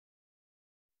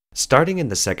Starting in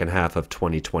the second half of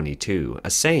 2022, a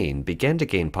saying began to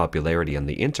gain popularity on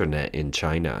the internet in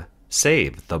China: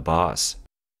 save the boss.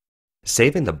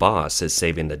 Saving the boss is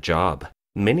saving the job.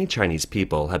 Many Chinese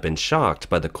people have been shocked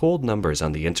by the cold numbers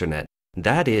on the internet.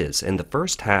 That is, in the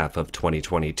first half of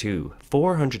 2022,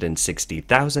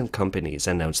 460,000 companies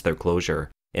announced their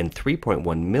closure, and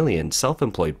 3.1 million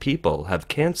self-employed people have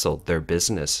canceled their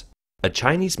business. A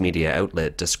Chinese media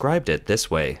outlet described it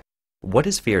this way: "What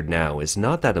is feared now is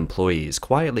not that employees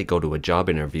quietly go to a job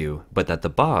interview, but that the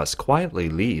boss quietly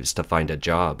leaves to find a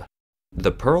job."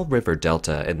 The Pearl River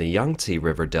Delta and the Yangtze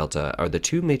River Delta are the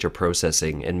two major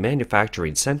processing and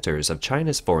manufacturing centers of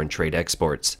China's foreign trade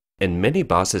exports, and many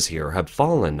bosses here have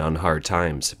fallen on hard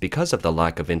times because of the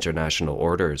lack of international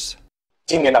orders.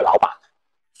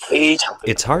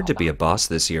 It's hard to be a boss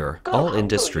this year. All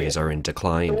industries are in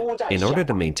decline. In order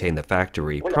to maintain the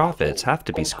factory, profits have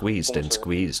to be squeezed and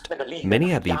squeezed. Many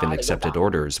have even accepted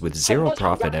orders with zero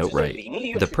profit outright.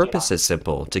 The purpose is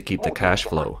simple: to keep the cash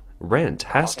flow. Rent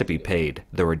has to be paid.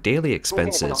 There are daily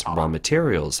expenses, raw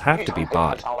materials have to be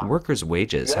bought, workers'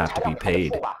 wages have to be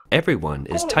paid. Everyone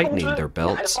is tightening their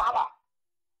belts.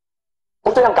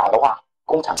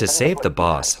 To save the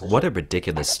boss, what a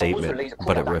ridiculous statement,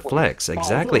 but it reflects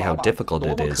exactly how difficult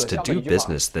it is to do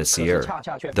business this year.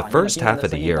 The first half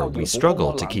of the year, we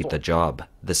struggled to keep the job.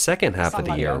 The second half of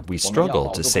the year, we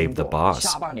struggled to save the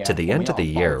boss. To the end of the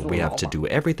year, we have to do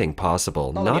everything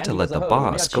possible not to let the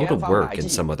boss go to work in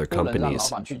some other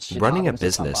companies. Running a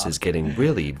business is getting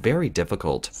really very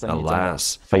difficult,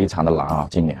 alas.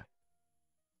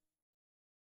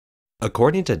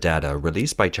 According to data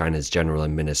released by China's General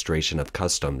Administration of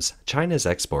Customs, China's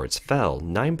exports fell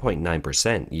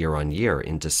 9.9% year-on-year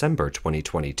in December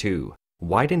 2022,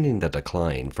 widening the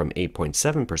decline from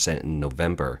 8.7% in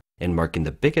November and marking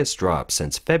the biggest drop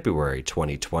since February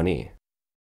 2020.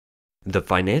 The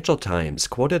Financial Times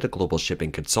quoted a global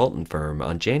shipping consultant firm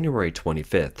on January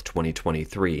 25,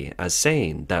 2023, as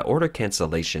saying that order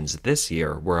cancellations this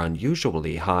year were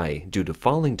unusually high due to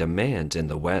falling demand in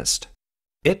the West.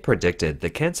 It predicted the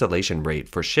cancellation rate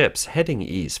for ships heading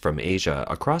east from Asia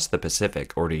across the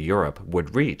Pacific or to Europe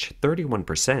would reach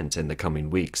 31% in the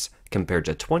coming weeks, compared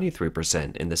to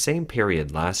 23% in the same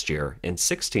period last year and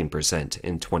 16%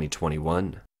 in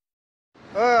 2021.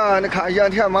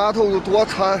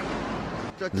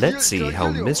 Let's see how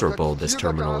miserable this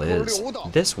terminal is.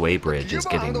 This weighbridge is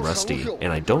getting rusty,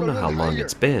 and I don't know how long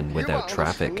it's been without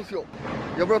traffic.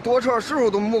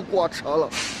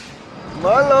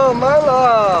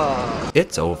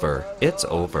 It's over. It's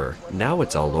over. Now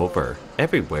it's all over.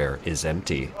 Everywhere is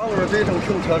empty.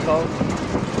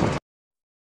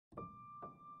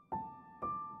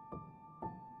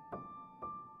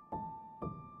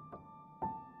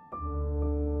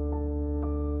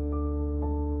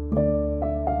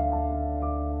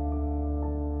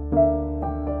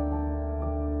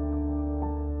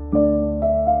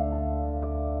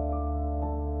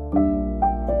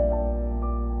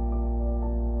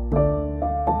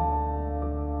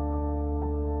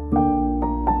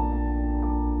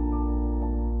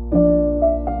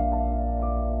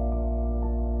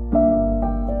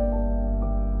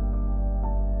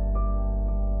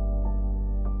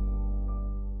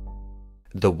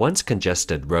 The once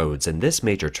congested roads in this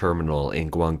major terminal in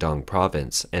Guangdong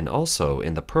province and also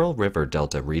in the Pearl River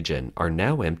Delta region are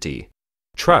now empty.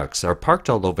 Trucks are parked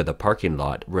all over the parking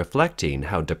lot, reflecting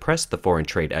how depressed the foreign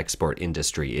trade export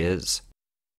industry is.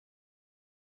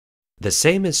 The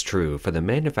same is true for the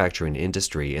manufacturing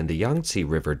industry in the Yangtze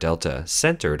River Delta,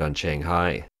 centered on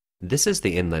Shanghai. This is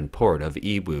the inland port of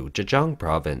Yiwu, Zhejiang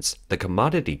province, the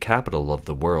commodity capital of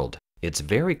the world. It's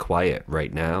very quiet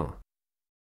right now.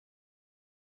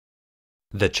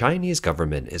 The Chinese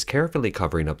government is carefully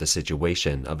covering up the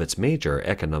situation of its major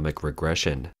economic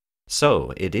regression.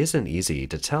 So, it isn't easy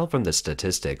to tell from the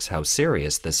statistics how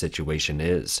serious the situation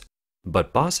is.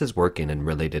 But bosses working in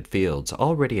related fields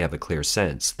already have a clear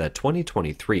sense that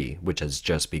 2023, which has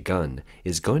just begun,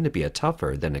 is going to be a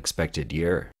tougher than expected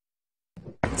year.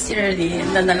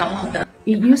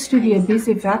 It used to be a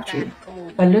busy factory,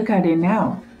 but look at it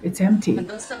now. It's empty.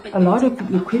 A lot of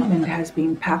equipment has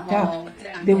been packed up.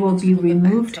 They will be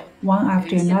removed one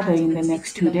after another in the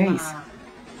next 2 days.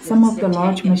 Some of the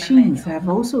large machines have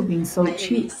also been sold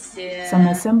cheap. Some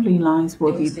assembly lines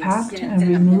will be packed and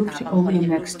removed over the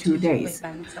next 2 days.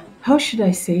 How should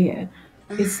I say it?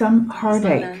 It's some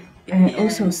heartache and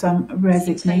also some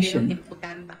resignation.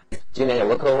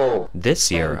 This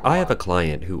year, I have a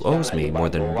client who owes me more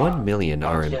than 1 million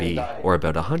RMB, or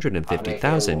about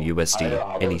 150,000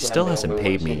 USD, and he still hasn't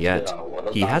paid me yet.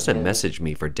 He hasn't messaged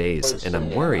me for days, and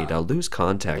I'm worried I'll lose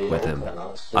contact with him.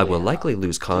 I will likely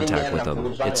lose contact with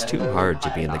him. It's too hard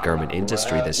to be in the garment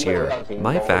industry this year.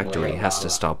 My factory has to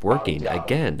stop working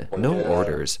again. No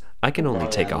orders. I can only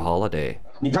take a holiday.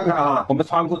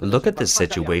 Look at this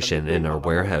situation in our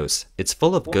warehouse. It's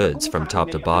full of goods from top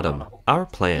to bottom. Our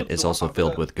plant is also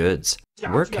filled with goods.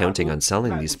 We're counting on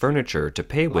selling these furniture to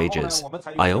pay wages.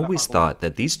 I always thought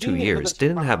that these 2 years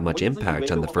didn't have much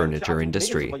impact on the furniture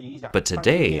industry. But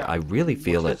today, I really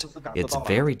feel it. It's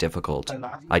very difficult.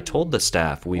 I told the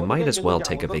staff we might as well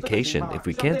take a vacation if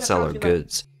we can't sell our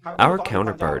goods. Our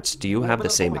counterparts, do you have the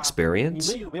same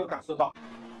experience?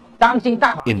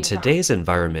 In today's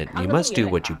environment, you must do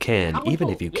what you can, even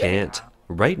if you can't.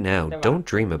 Right now, don't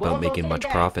dream about making much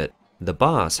profit. The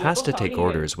boss has to take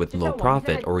orders with low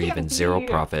profit or even zero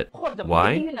profit.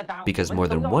 Why? Because more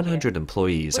than 100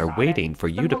 employees are waiting for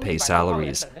you to pay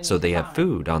salaries, so they have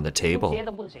food on the table.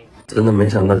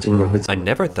 I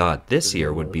never thought this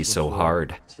year would be so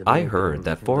hard. I heard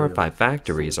that 4 or 5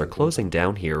 factories are closing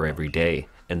down here every day,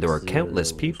 and there are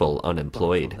countless people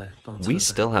unemployed. We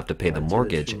still have to pay the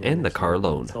mortgage and the car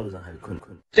loan.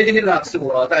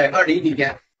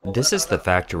 This is the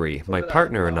factory. My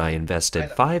partner and I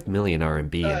invested 5 million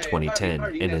RMB in 2010,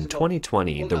 and in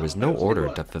 2020 there was no order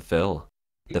to fulfill.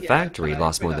 The factory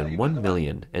lost more than 1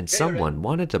 million, and someone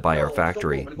wanted to buy our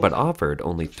factory, but offered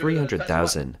only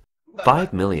 300,000.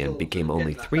 5 million became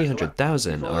only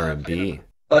 300,000 RMB.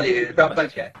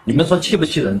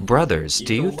 Brothers,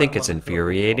 do you think it's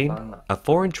infuriating? A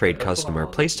foreign trade customer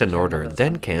placed an order,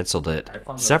 then cancelled it.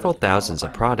 Several thousands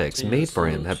of products made for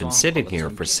him have been sitting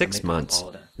here for 6 months.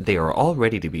 They are all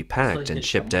ready to be packed and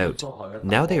shipped out.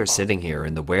 Now they are sitting here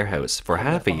in the warehouse for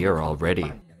half a year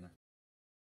already.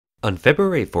 On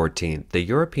February 14th, the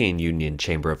European Union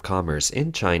Chamber of Commerce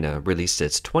in China released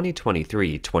its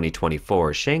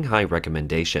 2023-2024 Shanghai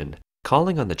Recommendation,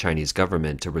 calling on the Chinese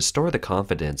government to restore the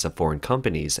confidence of foreign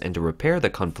companies and to repair the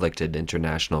conflicted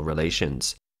international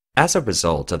relations. As a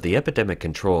result of the epidemic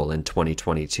control in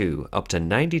 2022, up to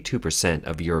 92%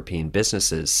 of European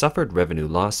businesses suffered revenue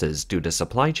losses due to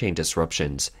supply chain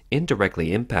disruptions, indirectly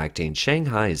impacting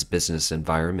Shanghai's business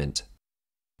environment.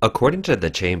 According to the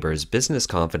Chamber's Business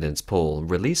Confidence Poll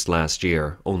released last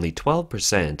year, only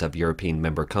 12% of European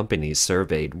member companies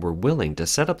surveyed were willing to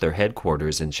set up their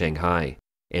headquarters in Shanghai,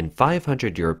 and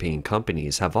 500 European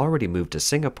companies have already moved to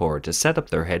Singapore to set up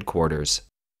their headquarters.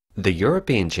 The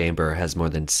European Chamber has more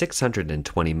than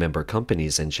 620 member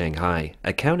companies in Shanghai,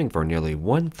 accounting for nearly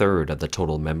 1/3 of the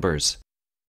total members.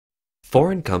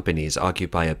 Foreign companies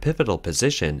occupy a pivotal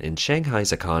position in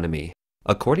Shanghai's economy.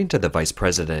 According to the Vice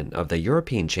President of the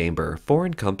European Chamber,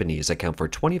 foreign companies account for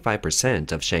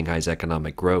 25% of Shanghai's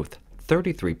economic growth,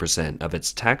 33% of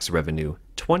its tax revenue,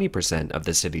 20% of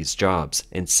the city's jobs,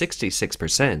 and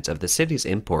 66% of the city's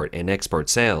import and export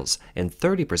sales, and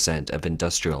 30% of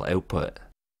industrial output.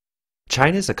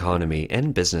 China's economy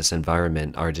and business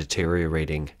environment are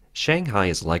deteriorating. Shanghai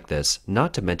is like this,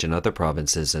 not to mention other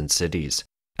provinces and cities.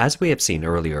 As we have seen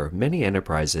earlier, many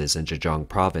enterprises in Zhejiang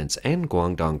Province and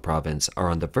Guangdong Province are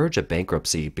on the verge of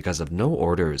bankruptcy because of no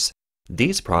orders.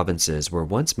 These provinces were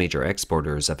once major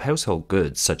exporters of household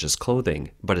goods such as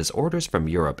clothing, but as orders from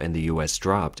Europe and the US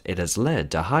dropped, it has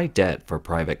led to high debt for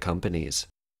private companies.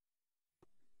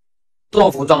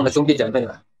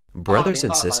 Brothers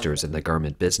and sisters in the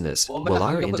garment business, will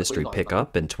our industry pick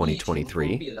up in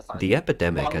 2023? The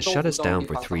epidemic has shut us down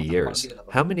for 3 years.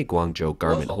 How many Guangzhou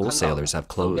garment wholesalers have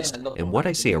closed? And what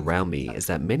I see around me is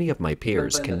that many of my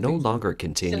peers can no longer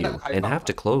continue and have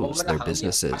to close their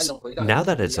businesses. Now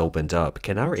that it's opened up,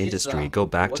 can our industry go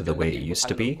back to the way it used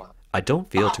to be? I don't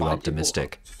feel too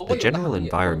optimistic. The general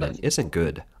environment isn't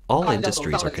good. All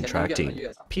industries are contracting.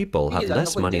 People have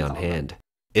less money on hand.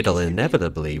 It'll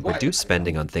inevitably reduce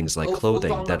spending on things like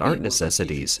clothing that aren't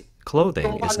necessities.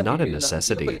 Clothing is not a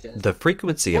necessity. The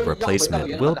frequency of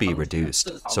replacement will be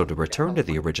reduced, so to return to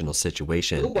the original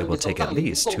situation, it will take at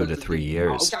least 2 to 3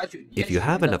 years. If you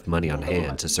have enough money on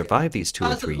hand to survive these 2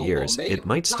 or 3 years, it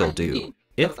might still do.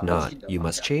 If not, you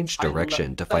must change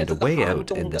direction to find a way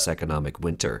out in this economic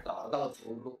winter.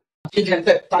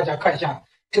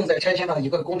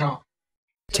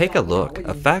 Take a look,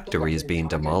 a factory is being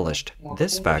demolished.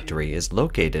 This factory is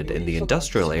located in the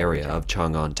industrial area of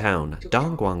Chang'an Town,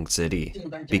 Dongguan City.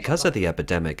 Because of the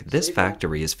epidemic, this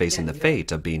factory is facing the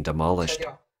fate of being demolished.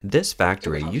 This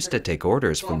factory used to take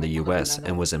orders from the US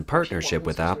and was in partnership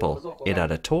with Apple. It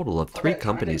had a total of 3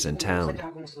 companies in town.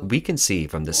 We can see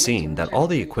from the scene that all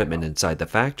the equipment inside the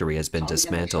factory has been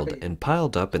dismantled and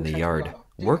piled up in the yard.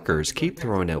 Workers keep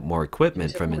throwing out more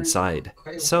equipment from inside.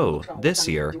 So, this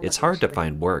year, it's hard to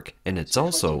find work, and it's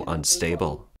also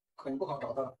unstable.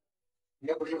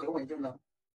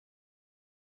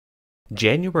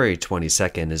 January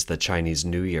 22nd is the Chinese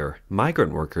New Year.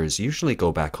 Migrant workers usually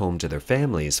go back home to their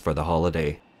families for the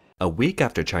holiday. A week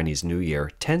after Chinese New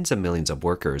Year, tens of millions of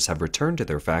workers have returned to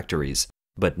their factories.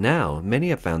 But now, many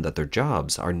have found that their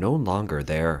jobs are no longer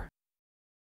there.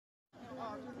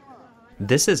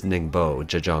 This is Ningbo,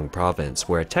 Zhejiang Province,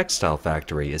 where a textile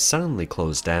factory is suddenly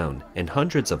closed down, and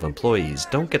hundreds of employees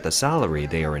don't get the salary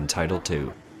they are entitled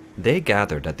to. They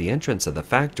gathered at the entrance of the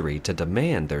factory to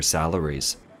demand their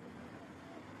salaries.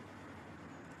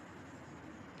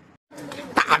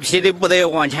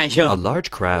 A large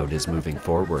crowd is moving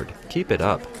forward. Keep it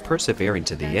up. Persevering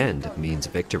to the end means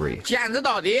victory.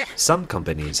 Some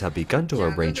companies have begun to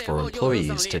arrange for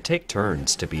employees to take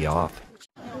turns to be off.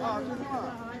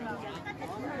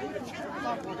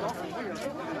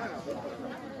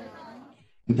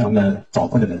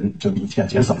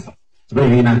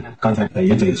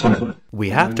 We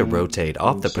have to rotate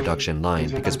off the production line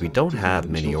because we don't have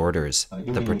many orders.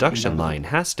 The production line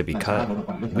has to be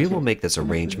cut. We will make this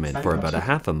arrangement for about a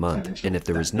half a month, and if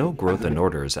there is no growth in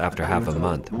orders after half a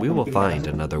month, we will find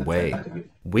another way.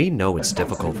 We know it's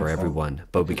difficult for everyone,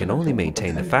 but we can only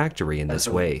maintain the factory in this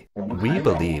way. We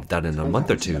believe that in a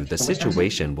month or two, the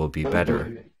situation will be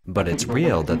better. But it's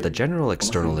real that the general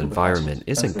external environment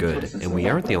isn't good, and we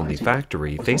aren't the only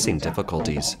factory facing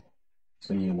difficulties.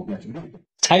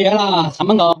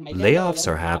 Layoffs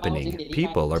are happening.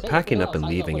 People are packing up and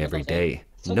leaving every day.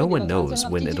 No one knows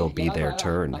when it'll be their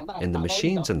turn, and the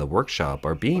machines in the workshop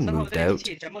are being moved out.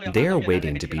 They are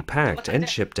waiting to be packed and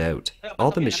shipped out.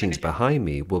 All the machines behind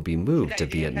me will be moved to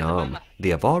Vietnam. They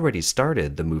have already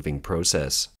started the moving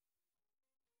process.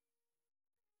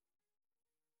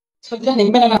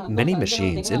 Many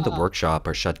machines in the workshop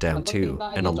are shut down too,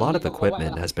 and a lot of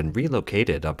equipment has been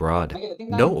relocated abroad.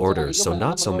 No orders, so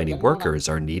not so many workers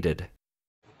are needed.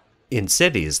 In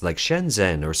cities like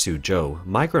Shenzhen or Suzhou,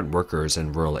 migrant workers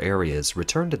in rural areas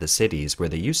return to the cities where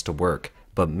they used to work,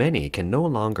 but many can no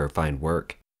longer find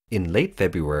work. In late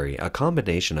February, a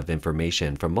combination of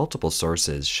information from multiple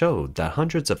sources showed that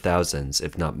hundreds of thousands,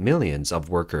 if not millions, of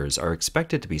workers are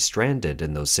expected to be stranded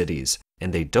in those cities,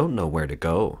 and they don't know where to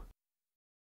go.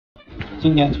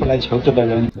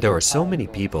 There are so many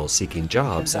people seeking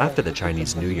jobs after the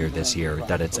Chinese New Year this year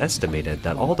that it's estimated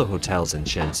that all the hotels in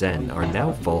Shenzhen are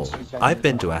now full. I've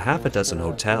been to a half a dozen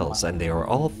hotels and they are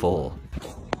all full.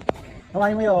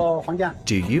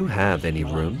 Do you have any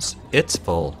rooms? It's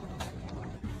full.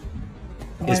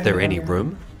 Is there any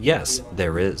room? Yes,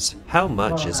 there is. How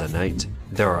much is a night?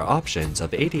 There are options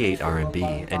of 88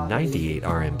 RMB and 98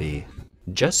 RMB.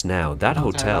 Just now, that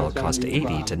hotel cost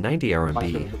 80 to 90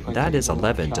 RMB. That is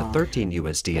 11 to 13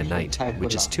 USD a night,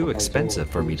 which is too expensive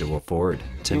for me to afford.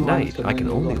 Tonight, I can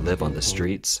only live on the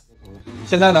streets.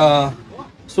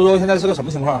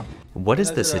 What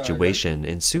is the situation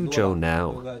in Suzhou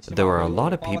now? There are a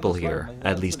lot of people here.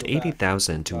 At least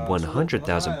 80,000 to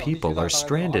 100,000 people are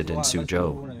stranded in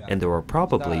Suzhou, and there are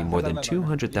probably more than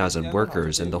 200,000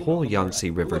 workers in the whole Yangtze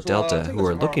River Delta who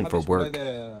are looking for work.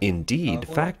 Indeed,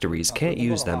 factories can't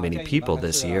use that many people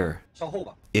this year.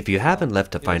 If you haven't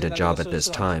left to find a job at this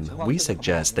time, we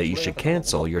suggest that you should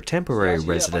cancel your temporary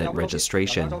resident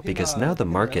registration because now the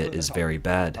market is very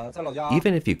bad.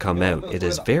 Even if you come out, it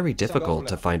is very difficult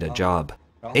to find a job.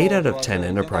 8 out of 10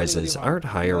 enterprises aren't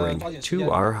hiring,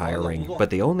 2 are hiring, but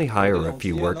they only hire a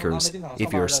few workers.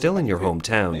 If you're still in your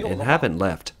hometown and haven't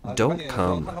left, don't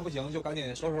come.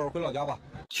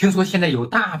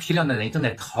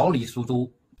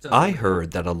 I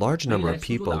heard that a large number of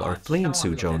people are fleeing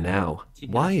Suzhou now.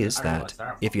 Why is that?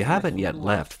 If you haven't yet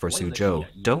left for Suzhou,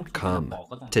 don't come.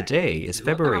 Today is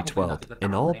February 12th,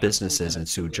 and all businesses in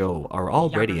Suzhou are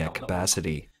already at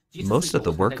capacity. Most of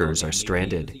the workers are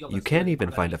stranded. You can't even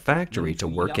find a factory to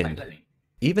work in.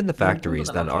 Even the factories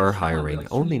that are hiring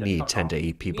only need 10 to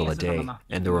 8 people a day,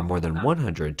 and there are more than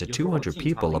 100 to 200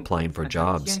 people applying for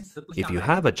jobs. If you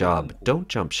have a job, don't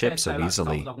jump ship so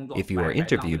easily. If you are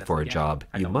interviewed for a job,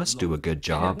 you must do a good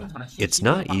job. It's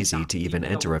not easy to even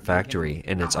enter a factory,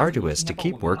 and it's arduous to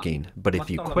keep working, but if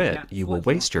you quit, you will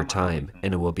waste your time,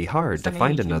 and it will be hard to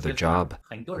find another job.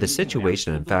 The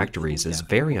situation in factories is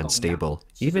very unstable.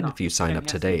 Even if you sign up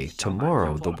today,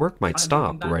 tomorrow the work might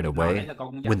stop right away.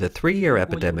 When the 3-year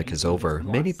epidemic is over,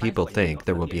 many people think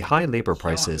there will be high labor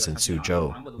prices in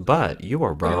Suzhou. But you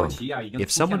are wrong.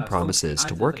 If someone promises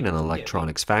to work in an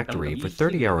electronics factory for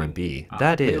 30 RMB,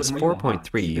 that is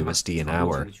 4.3 USD an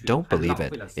hour, don't believe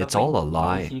it. It's all a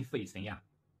lie.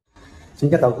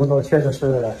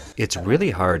 It's really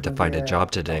hard to find a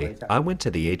job today. I went to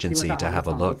the agency to have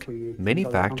a look. Many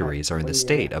factories are in the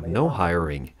state of no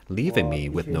hiring, leaving me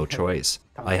with no choice.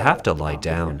 I have to lie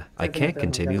down. I can't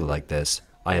continue like this.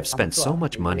 I have spent so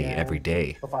much money every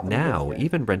day. Now,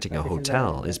 even renting a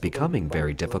hotel is becoming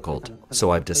very difficult.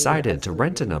 So I've decided to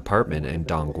rent an apartment in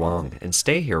Dongguan and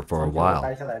stay here for a while.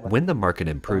 When the market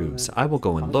improves, I will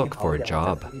go and look for a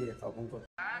job.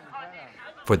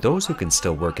 For those who can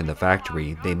still work in the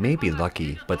factory, they may be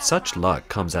lucky, but such luck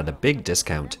comes at a big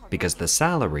discount because the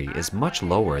salary is much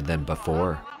lower than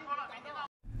before.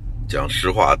 讲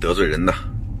实话得罪人呐。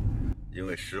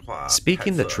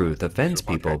 Speaking the truth offends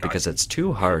people because it's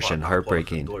too harsh and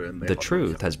heartbreaking. The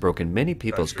truth has broken many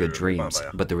people's good dreams,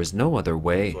 but there is no other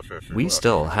way. We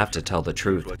still have to tell the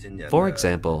truth. For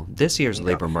example, this year's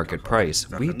labor market price,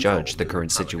 we judged the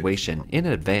current situation in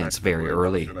advance very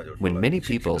early, when many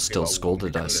people still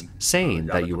scolded us, saying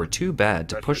that you were too bad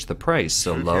to push the price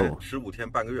so low.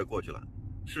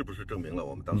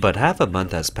 But half a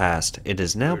month has passed. It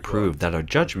is now proved that our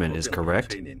judgment is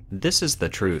correct. This is the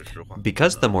truth.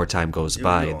 Because the more time goes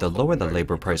by, the lower the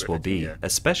labor price will be,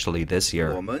 especially this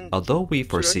year. Although we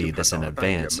foresee this in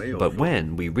advance, but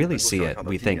when we really see it,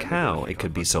 we think how it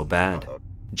could be so bad.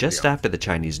 Just after the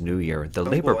Chinese New Year, the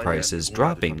labor price is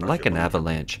dropping like an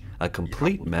avalanche, a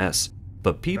complete mess.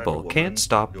 But people can't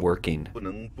stop working.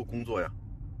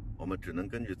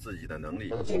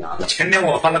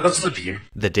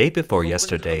 The day before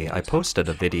yesterday, I posted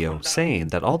a video saying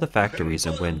that all the factories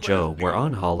in Wenzhou were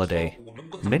on holiday.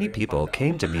 Many people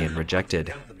came to me and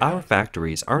rejected. Our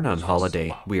factories aren't on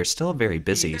holiday. We are still very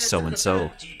busy, so and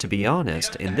so. To be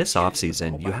honest, in this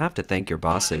off-season, you have to thank your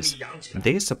bosses.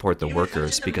 They support the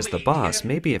workers because the boss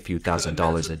may be a few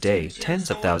 $1,000s a day,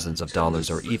 tens of thousands of dollars,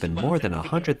 or even more than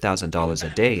 $100,000 a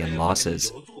day in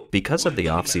losses. Because of the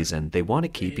off-season, they want to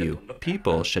keep you.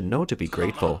 People should know to be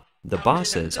grateful. The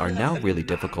bosses are now really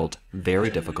difficult, very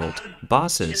difficult.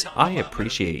 Bosses, I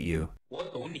appreciate you.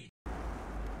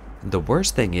 The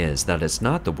worst thing is that it's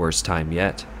not the worst time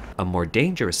yet. A more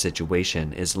dangerous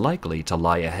situation is likely to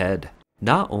lie ahead.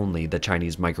 Not only the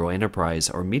Chinese micro-enterprise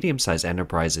or medium-sized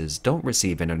enterprises don't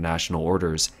receive international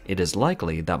orders, it is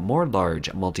likely that more large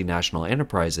multinational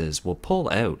enterprises will pull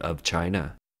out of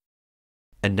China.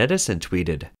 A netizen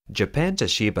tweeted, Japan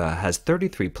Toshiba has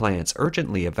 33 plants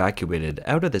urgently evacuated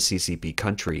out of the CCP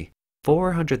country.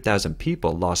 400,000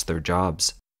 people lost their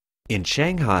jobs. In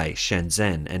Shanghai,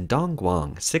 Shenzhen, and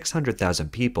Dongguan,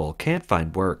 600,000 people can't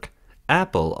find work.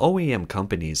 Apple, OEM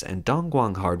companies, and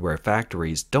Dongguan hardware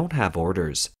factories don't have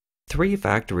orders. 3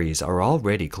 factories are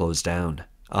already closed down.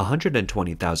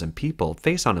 120,000 people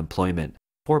face unemployment.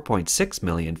 4.6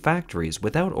 million factories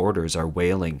without orders are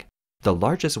wailing. The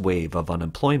largest wave of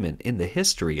unemployment in the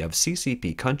history of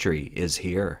CCP country is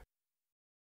here.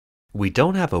 We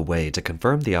don't have a way to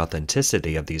confirm the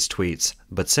authenticity of these tweets,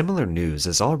 but similar news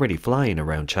is already flying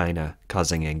around China,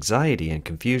 causing anxiety and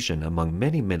confusion among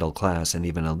many middle-class and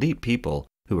even elite people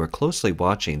who are closely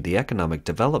watching the economic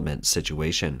development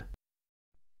situation.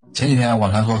 A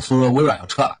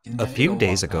few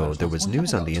days ago, there was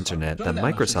news on the internet that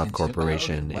Microsoft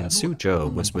Corporation in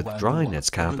Suzhou was withdrawing its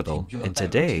capital, and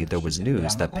today there was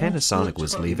news that Panasonic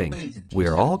was leaving. We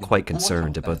are all quite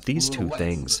concerned about these two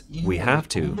things. We have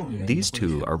to. These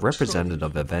two are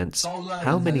representative events.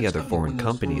 How many other foreign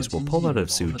companies will pull out of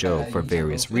Suzhou for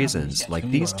various reasons,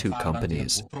 like these two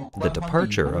companies? The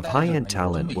departure of high-end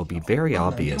talent will be very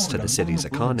obvious to the city's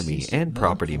economy and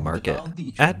property market.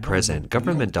 At present,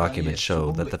 government documents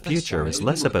show that the future is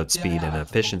less about speed and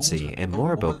efficiency and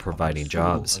more about providing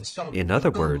jobs. In other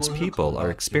words, people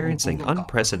are experiencing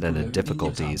unprecedented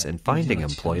difficulties in finding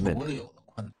employment.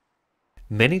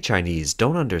 Many Chinese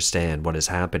don't understand what is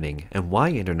happening and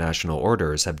why international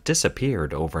orders have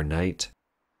disappeared overnight.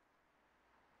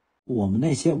 Where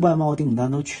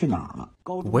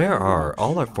are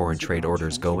all our foreign trade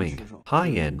orders going?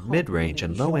 High-end, mid-range,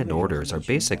 and low-end orders are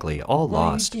basically all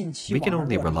lost. We can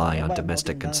only rely on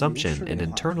domestic consumption and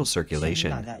internal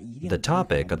circulation. The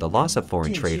topic of the loss of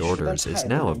foreign trade orders is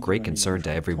now of great concern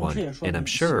to everyone, and I'm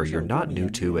sure you're not new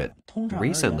to it.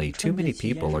 Recently, too many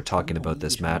people are talking about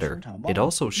this matter. It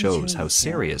also shows how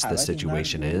serious this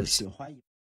situation is.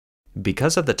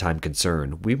 Because of the time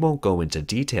concern, we won't go into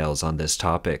details on this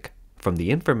topic. From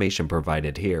the information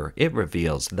provided here, it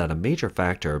reveals that a major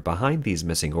factor behind these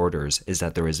missing orders is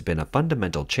that there has been a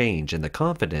fundamental change in the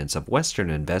confidence of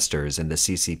Western investors in the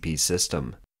CCP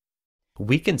system.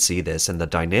 We can see this in the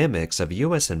dynamics of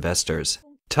US investors.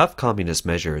 Tough communist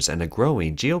measures and a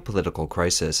growing geopolitical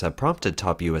crisis have prompted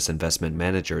top US investment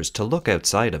managers to look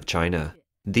outside of China.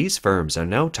 These firms are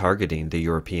now targeting the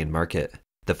European market.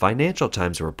 The Financial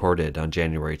Times reported on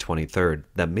January 23rd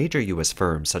that major U.S.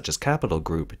 firms such as Capital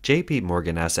Group, J.P.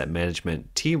 Morgan Asset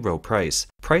Management, T. Rowe Price,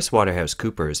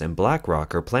 PricewaterhouseCoopers, and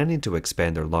BlackRock are planning to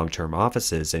expand their long-term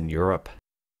offices in Europe.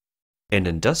 An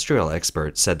industrial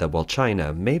expert said that while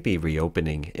China may be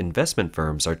reopening, investment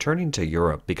firms are turning to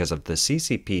Europe because of the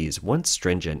CCP's once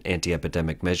stringent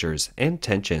anti-epidemic measures and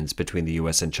tensions between the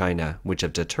U.S. and China, which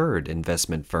have deterred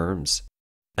investment firms.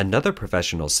 Another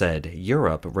professional said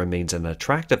Europe remains an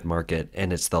attractive market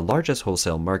and it's the largest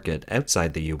wholesale market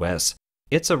outside the U.S.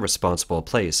 It's a responsible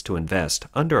place to invest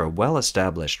under a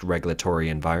well-established regulatory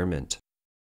environment.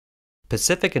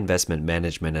 Pacific Investment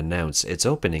Management announced it's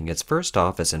opening its first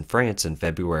office in France in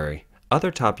February.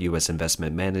 Other top U.S.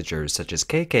 investment managers such as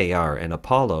KKR and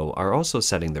Apollo are also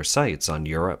setting their sights on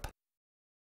Europe.